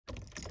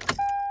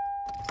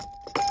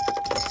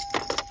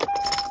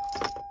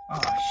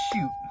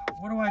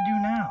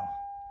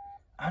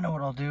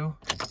I'll do,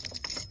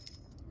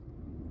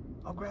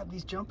 I'll grab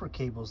these jumper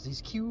cables,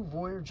 these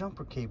QVOYAR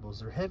jumper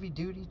cables. They're heavy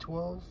duty,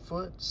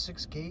 12-foot,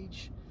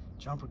 6-gauge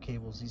jumper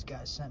cables these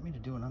guys sent me to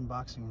do an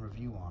unboxing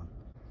review on.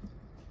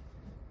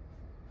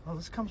 Oh,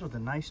 this comes with a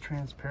nice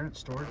transparent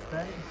storage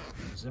bag,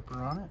 zipper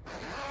on it.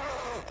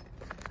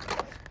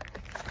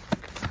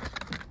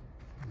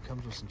 It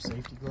comes with some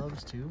safety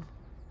gloves too.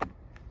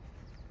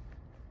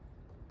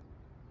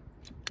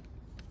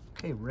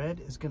 Okay, red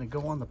is going to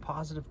go on the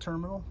positive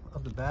terminal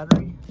of the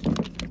battery.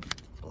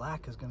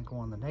 Black is going to go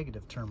on the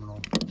negative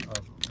terminal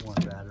of one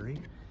battery.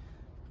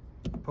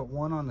 Put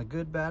one on the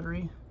good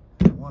battery,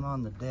 one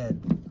on the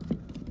dead,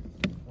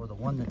 or the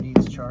one that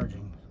needs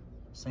charging.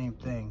 Same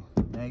thing,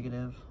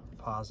 negative,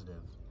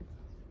 positive.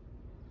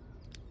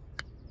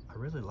 I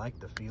really like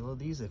the feel of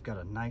these. They've got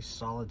a nice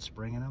solid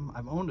spring in them.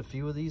 I've owned a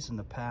few of these in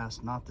the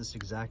past, not this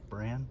exact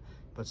brand,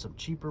 but some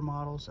cheaper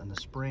models, and the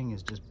spring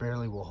is just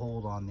barely will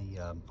hold on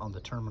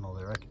the terminal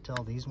there. I can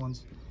tell these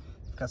ones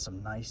have got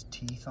some nice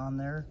teeth on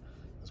there,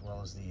 as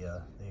well as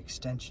the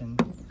extension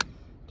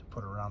to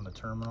put around the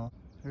terminal.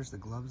 There's the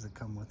gloves that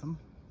come with them.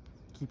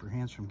 Keep your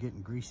hands from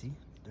getting greasy,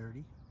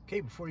 dirty.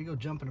 Okay, before you go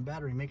jumping a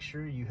battery, make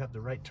sure you have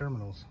the right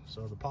terminals.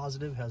 So the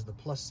positive has the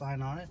plus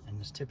sign on it, and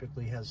this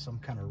typically has some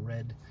kind of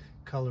red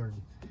colored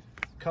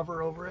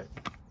cover over it,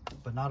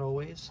 but not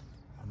always.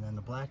 And then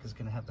the black is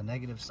going to have the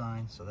negative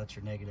sign, so that's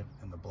your negative,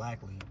 and the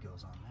black lead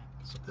goes on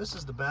that. So this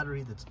is the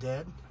battery that's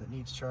dead, that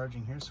needs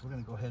charging here. So we're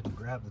going to go ahead and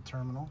grab the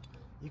terminal.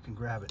 You can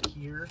grab it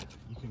here,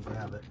 you can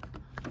grab it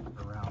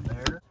around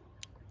there.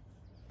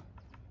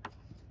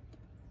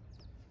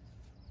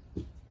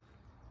 So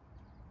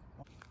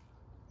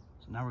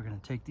now we're going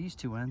to take these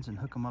two ends and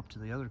hook them up to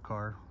the other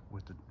car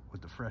with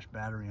the fresh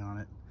battery on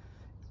it,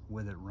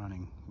 with it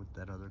running, with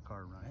that other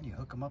car running. And you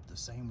hook them up the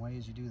same way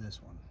as you do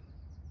this one.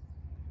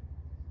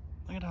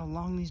 Look at how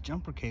long these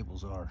jumper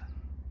cables are.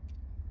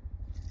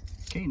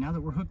 Okay, now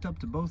that we're hooked up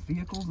to both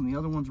vehicles and the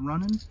other one's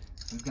running,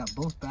 we've got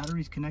both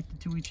batteries connected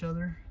to each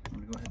other. I'm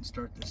gonna go ahead and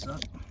start this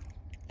up.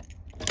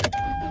 All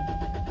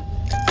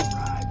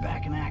right,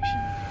 back in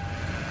action.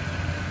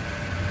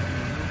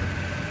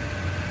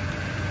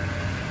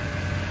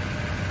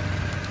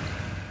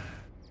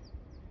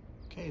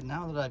 Okay,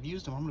 now that I've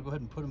used them, I'm gonna go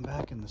ahead and put them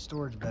back in the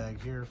storage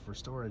bag here for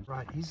storage.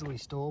 Right, easily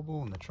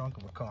stowable in the trunk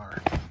of a car.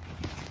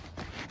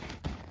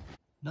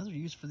 Another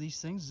use for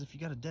these things is if you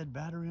got a dead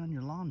battery on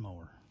your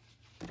lawnmower.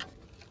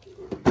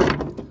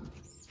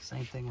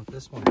 Same thing with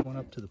this one. One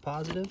up to the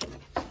positive,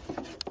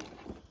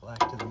 black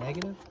to the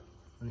negative,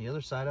 and the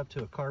other side up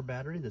to a car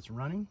battery that's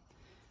running.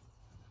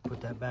 Put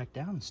that back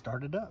down and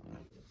start it up.